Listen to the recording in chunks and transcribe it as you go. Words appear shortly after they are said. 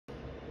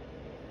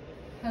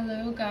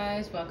Hello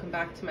guys, welcome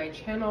back to my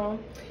channel.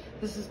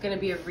 This is going to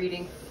be a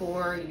reading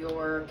for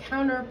your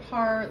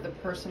counterpart, the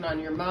person on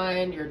your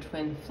mind, your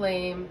twin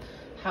flame,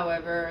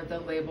 however the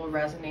label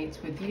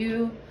resonates with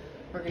you.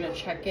 We're going to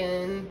check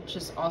in,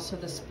 just also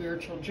the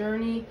spiritual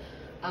journey.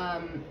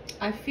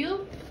 I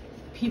feel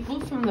people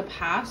from the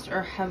past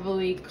are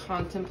heavily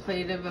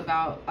contemplative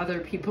about other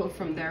people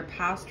from their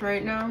past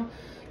right now.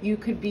 You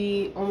could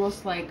be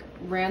almost like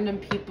random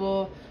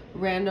people,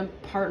 random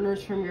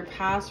partners from your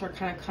past are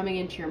kind of coming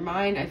into your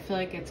mind. I feel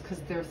like it's because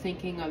they're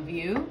thinking of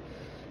you.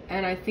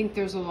 And I think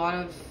there's a lot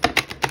of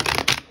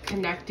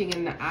connecting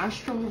in the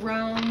astral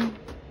realm,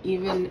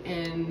 even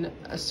in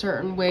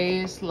certain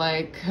ways,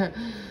 like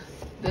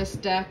this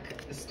deck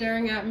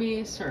staring at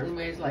me, certain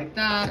ways like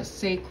that,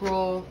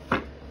 sacral,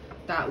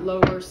 that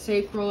lower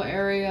sacral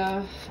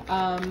area.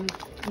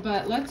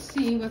 But let's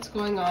see what's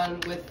going on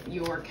with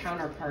your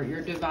counterpart, your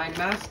divine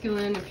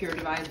masculine. If you're a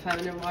divine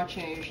feminine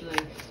watching, I usually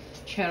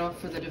channel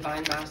for the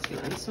divine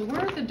masculine. So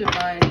where's the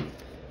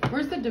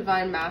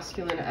divine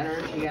masculine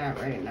energy at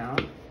right now?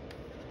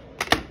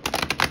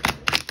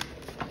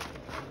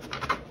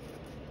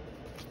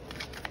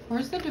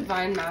 Where's the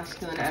divine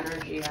masculine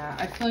energy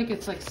at? I feel like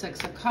it's like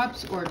Six of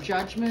Cups or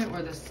Judgment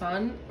or the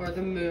Sun or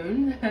the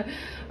Moon.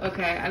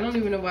 Okay, I don't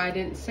even know why I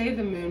didn't say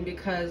the Moon,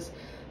 because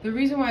the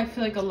reason why I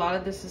feel like a lot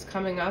of this is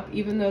coming up,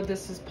 even though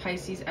this is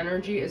Pisces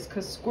energy, is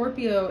because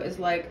Scorpio is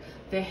like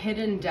the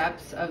hidden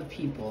depths of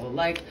people.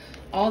 Like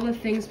all the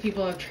things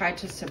people have tried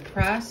to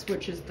suppress,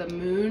 which is the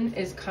moon,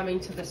 is coming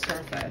to the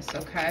surface,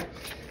 okay?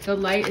 The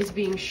light is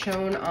being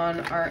shown on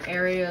our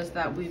areas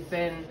that we've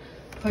been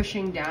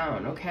pushing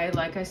down, okay?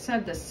 Like I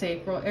said, the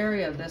sacral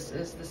area, this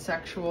is the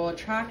sexual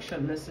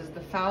attraction, this is the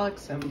phallic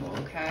symbol,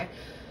 okay?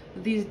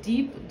 These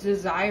deep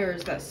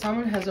desires that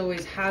someone has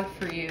always had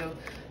for you,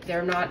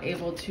 they're not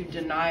able to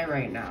deny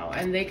right now.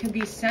 And they could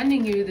be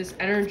sending you this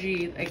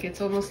energy, like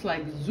it's almost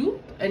like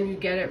zoop, and you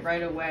get it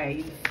right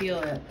away. You feel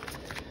it.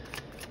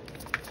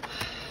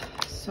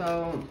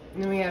 So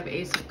then we have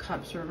Ace of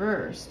Cups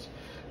reversed.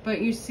 But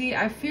you see,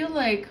 I feel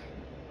like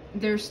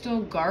they're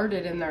still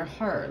guarded in their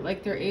heart.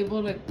 Like they're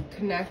able to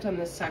connect on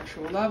the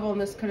sexual level. And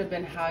this could have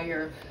been how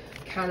your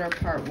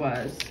counterpart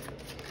was.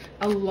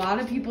 A lot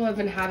of people have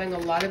been having a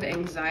lot of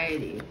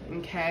anxiety,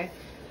 okay?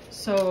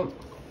 So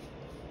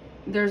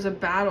there's a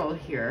battle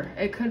here.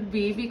 It could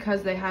be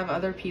because they have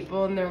other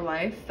people in their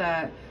life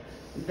that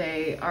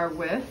they are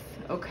with,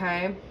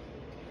 okay?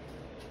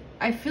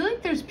 I feel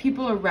like there's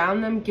people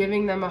around them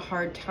giving them a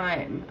hard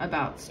time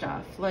about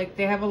stuff. Like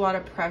they have a lot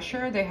of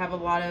pressure. They have a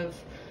lot of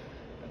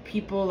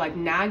people like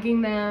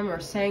nagging them or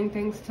saying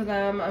things to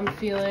them, I'm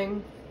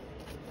feeling.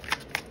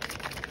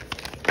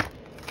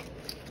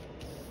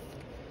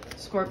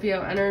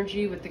 Scorpio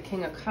energy with the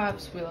King of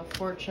Cups, Wheel of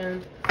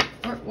Fortune.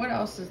 What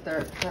else is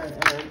their current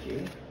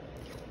energy?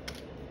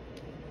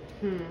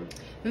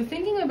 They're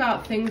thinking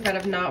about things that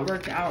have not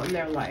worked out in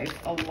their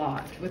life a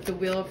lot, with the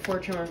Wheel of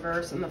Fortune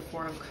reverse and the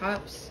Four of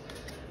Cups.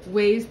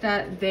 Ways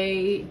that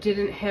they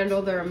didn't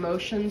handle their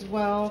emotions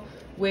well,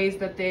 ways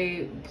that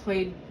they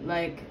played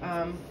like,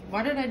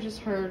 why did I just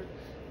heard,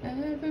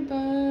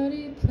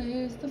 everybody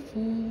plays the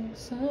fool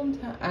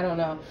sometimes? I don't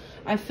know.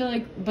 I feel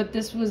like, but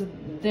this was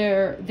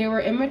they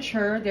were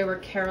immature, they were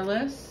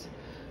careless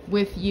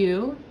with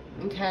you,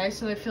 okay?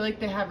 So I feel like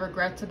they have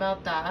regrets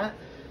about that.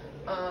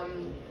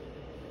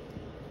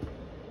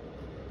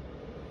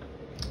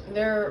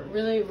 They're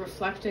really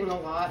reflecting a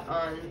lot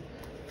on,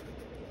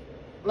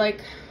 like,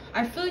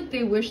 I feel like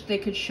they wish they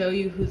could show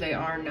you who they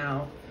are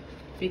now,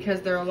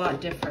 because they're a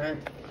lot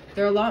different.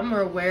 They're a lot more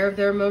aware of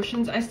their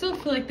emotions. I still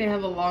feel like they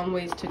have a long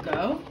ways to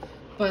go,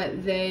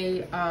 but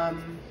they're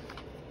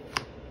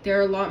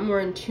a lot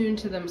more in tune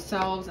to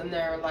themselves and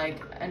they're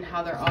like, and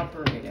how they're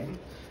operating.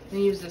 I'm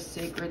gonna use the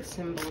Sacred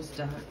Symbols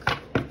deck.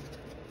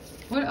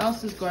 What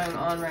else is going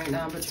on right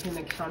now between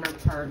the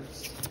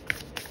counterparts?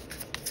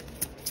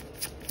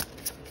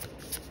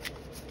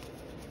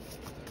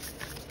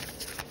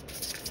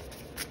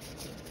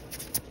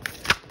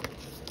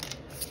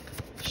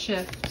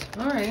 Shift.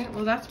 All right,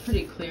 well that's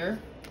pretty clear.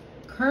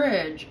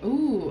 Courage.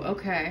 Ooh,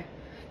 okay.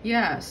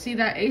 Yeah, see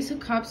that Ace of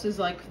Cups is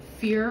like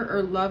fear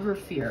or love or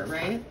fear,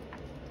 right?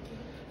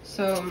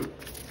 So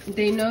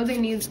they know they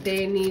need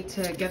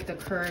to get the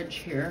courage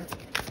here.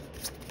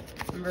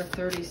 Number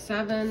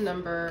 37,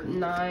 number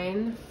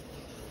 9,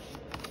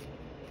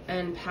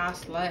 and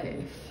past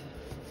life.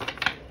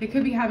 They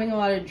could be having a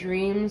lot of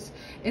dreams.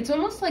 It's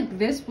almost like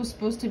this was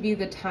supposed to be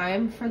the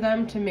time for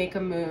them to make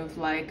a move,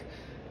 like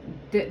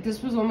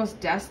this was almost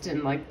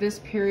destined, like this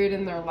period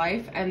in their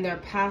life and their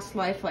past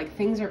life, like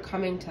things are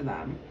coming to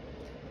them.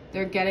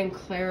 They're getting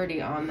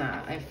clarity on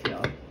that, I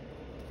feel.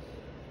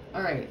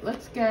 All right,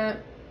 let's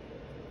get,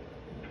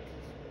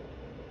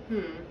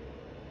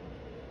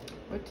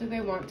 what do they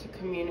want to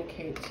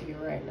communicate to you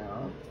right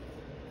now?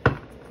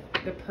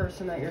 The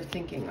person that you're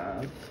thinking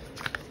of.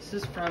 This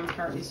is from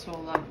Heart and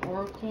Soul Love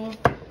Oracle,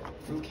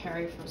 from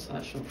Carrie from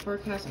Celestial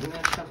Forecast. I'm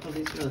going to shuffle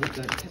these really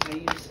good because I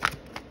use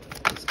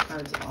these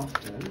cards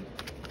often.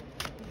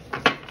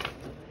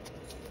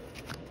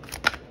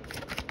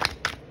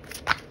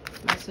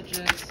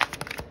 messages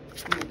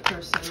from the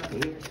person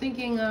that you're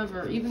thinking of,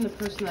 or even the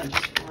person that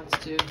just wants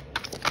to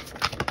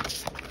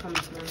come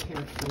through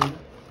here for you.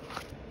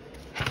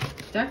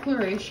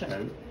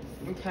 Declaration,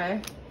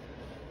 okay?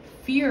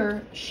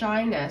 Fear,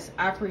 shyness,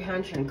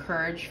 apprehension,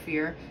 courage,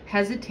 fear,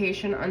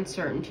 hesitation,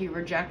 uncertainty,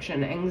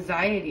 rejection,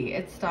 anxiety.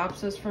 It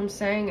stops us from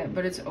saying it,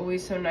 but it's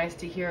always so nice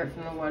to hear it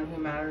from the one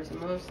who matters the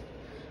most.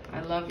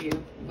 I love you.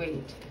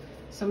 Wait.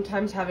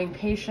 Sometimes having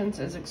patience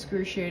is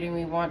excruciating.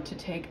 We want to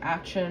take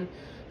action,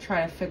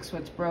 try to fix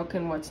what's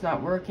broken, what's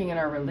not working in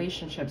our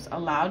relationships.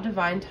 Allow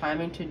divine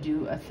timing to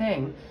do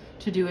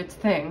its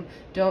thing.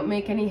 Don't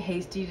make any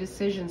hasty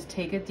decisions.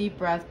 Take a deep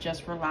breath.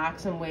 Just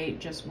relax and wait.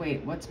 Just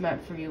wait. What's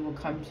meant for you will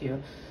come to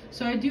you.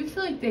 So I do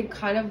feel like they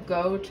kind of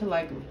go to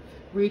like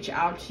reach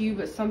out to you,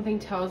 but something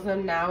tells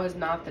them now is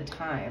not the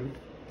time.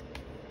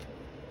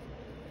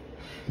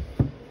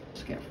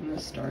 Let's get from the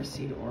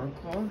Starseed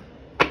Oracle.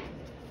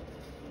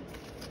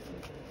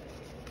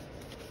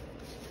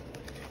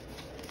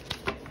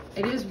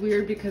 It is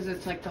weird because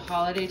it's like the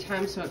holiday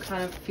time, so it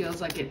kind of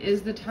feels like it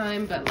is the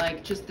time, but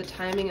like just the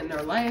timing in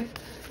their life,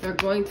 they're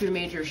going through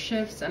major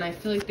shifts, and I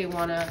feel like they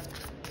want to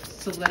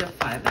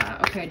solidify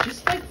that. Okay,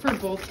 just like for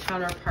both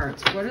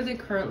counterparts, what are they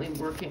currently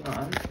working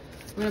on?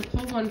 I'm going to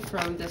pull one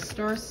from the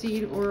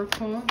Starseed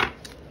Oracle,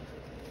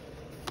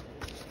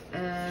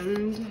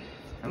 and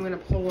I'm going to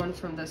pull one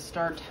from the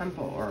Star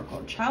Temple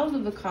Oracle. Child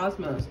of the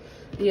Cosmos,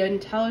 the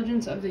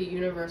intelligence of the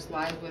universe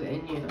lies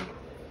within you.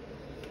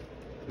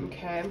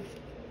 Okay.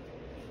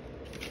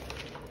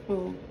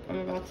 Oh, I'm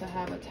about to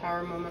have a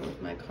tower moment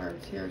with my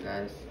cards here,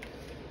 guys.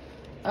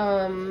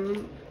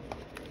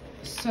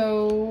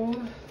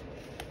 So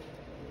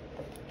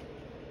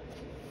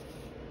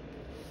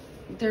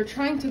they're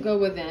trying to go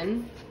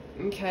within,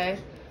 okay?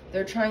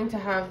 They're trying to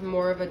have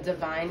more of a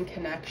divine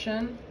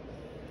connection.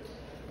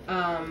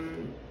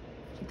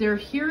 They're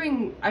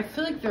hearing, I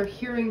feel like they're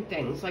hearing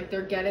things, like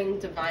they're getting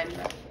divine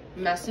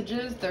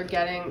messages. They're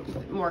getting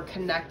more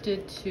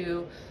connected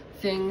to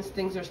things.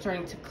 Things are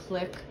starting to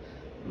click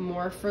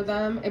more for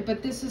them,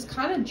 but this is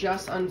kind of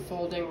just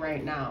unfolding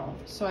right now.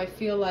 So I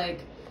feel like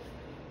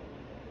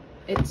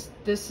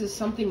this is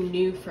something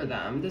new for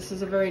them. This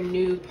is a very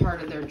new part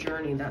of their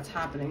journey that's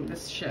happening,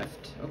 this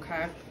shift.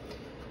 Okay,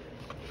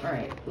 all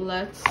right,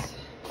 let's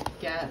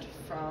get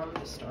from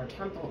the Star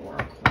Temple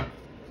Oracle.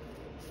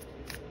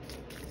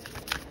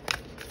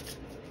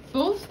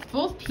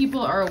 Both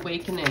people are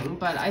awakening,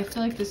 but I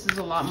feel like this is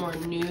a lot more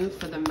new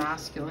for the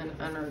masculine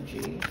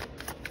energy.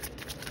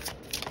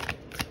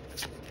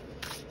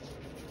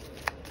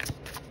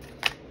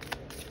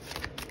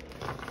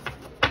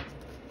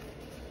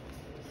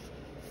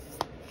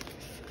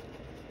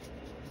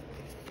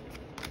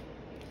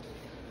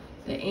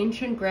 The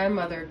ancient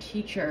grandmother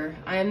teacher.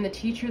 I am the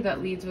teacher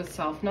that leads with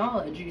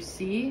self-knowledge. You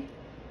see?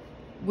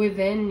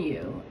 Within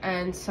you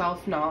and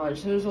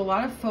self-knowledge. So there's a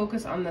lot of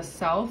focus on the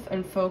self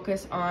and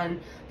focus on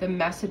the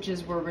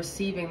messages we're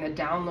receiving, the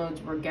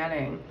downloads we're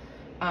getting,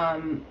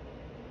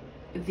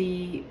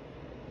 the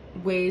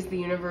ways the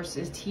universe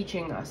is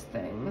teaching us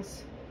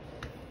things.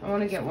 I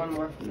want to get one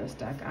more from this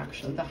deck,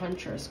 actually. The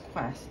Huntress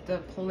Quest. The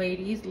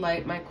Pleiades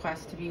light my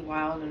quest to be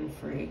wild and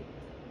free.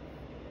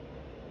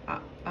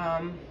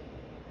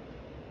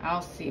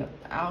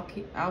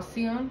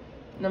 Alcyone,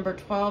 number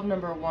 12,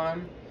 number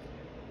 1.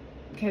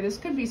 Okay, this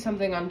could be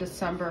something on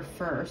December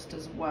 1st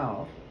as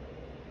well.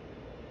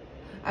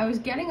 I was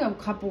getting a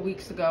couple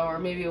weeks ago, or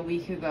maybe a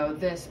week ago,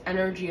 this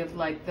energy of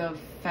like the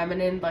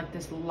feminine, like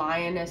this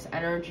lioness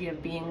energy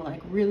of being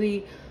like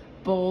really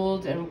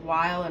bold and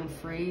wild and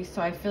free.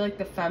 So I feel like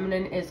the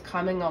feminine is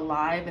coming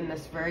alive in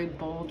this very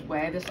bold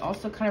way. This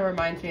also kind of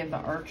reminds me of the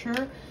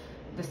Archer,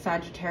 the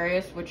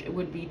Sagittarius, which it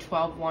would be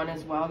 12-1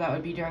 as well. That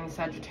would be during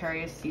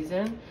Sagittarius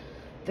season.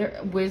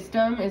 Their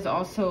wisdom is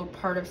also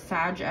part of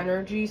Sag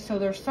energy, so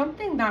there's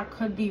something that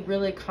could be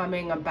really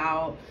coming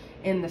about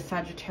in the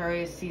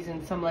Sagittarius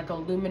season, some like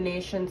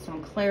illumination,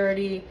 some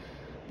clarity.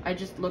 I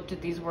just looked at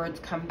these words,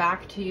 come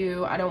back to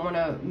you. I don't want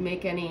to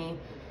make any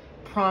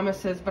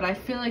promises, but I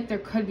feel like there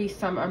could be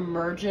some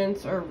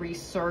emergence or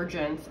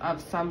resurgence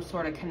of some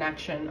sort of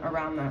connection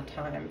around that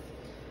time.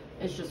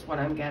 It's just what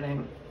I'm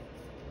getting.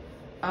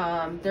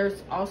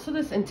 There's also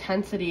this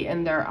intensity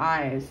in their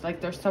eyes,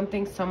 like there's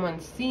something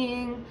someone's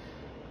seeing.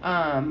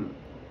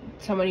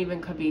 Someone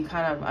even could be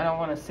kind of, I don't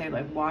want to say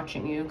like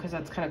watching you because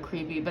that's kind of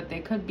creepy, but they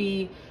could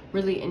be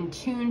really in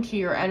tune to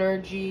your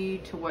energy,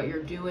 to what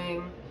you're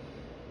doing,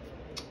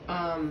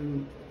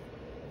 and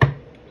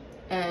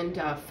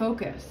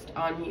focused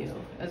on you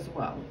as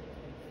well.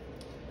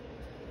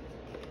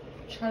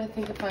 I'm trying to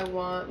think if I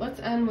want, let's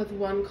end with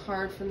one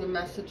card from the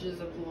Messages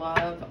of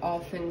Love,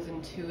 All Things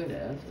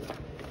Intuitive.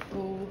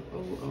 Oh,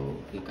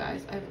 you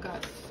guys, I've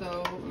got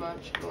so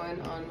much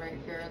going on right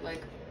here,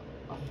 like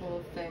a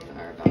whole thing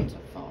are about to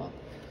fall.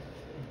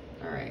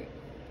 All right,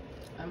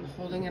 I'm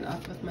holding it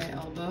up with my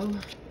elbow.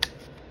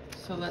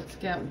 So let's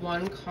get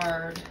one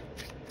card.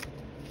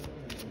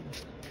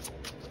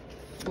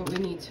 What we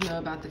need to know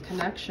about the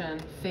connection.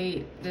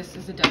 Fate. This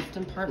is a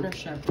destined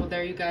partnership. Well,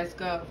 there you guys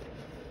go.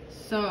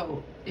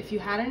 So if you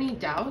had any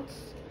doubts,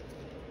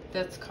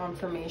 that's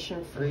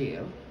confirmation for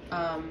you.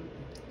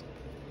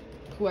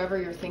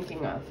 Whoever you're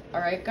thinking of. All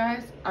right,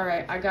 guys. All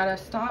right, I gotta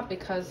stop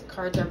because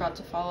cards are about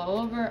to fall all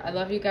over. I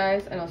love you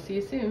guys, and I'll see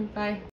you soon. Bye.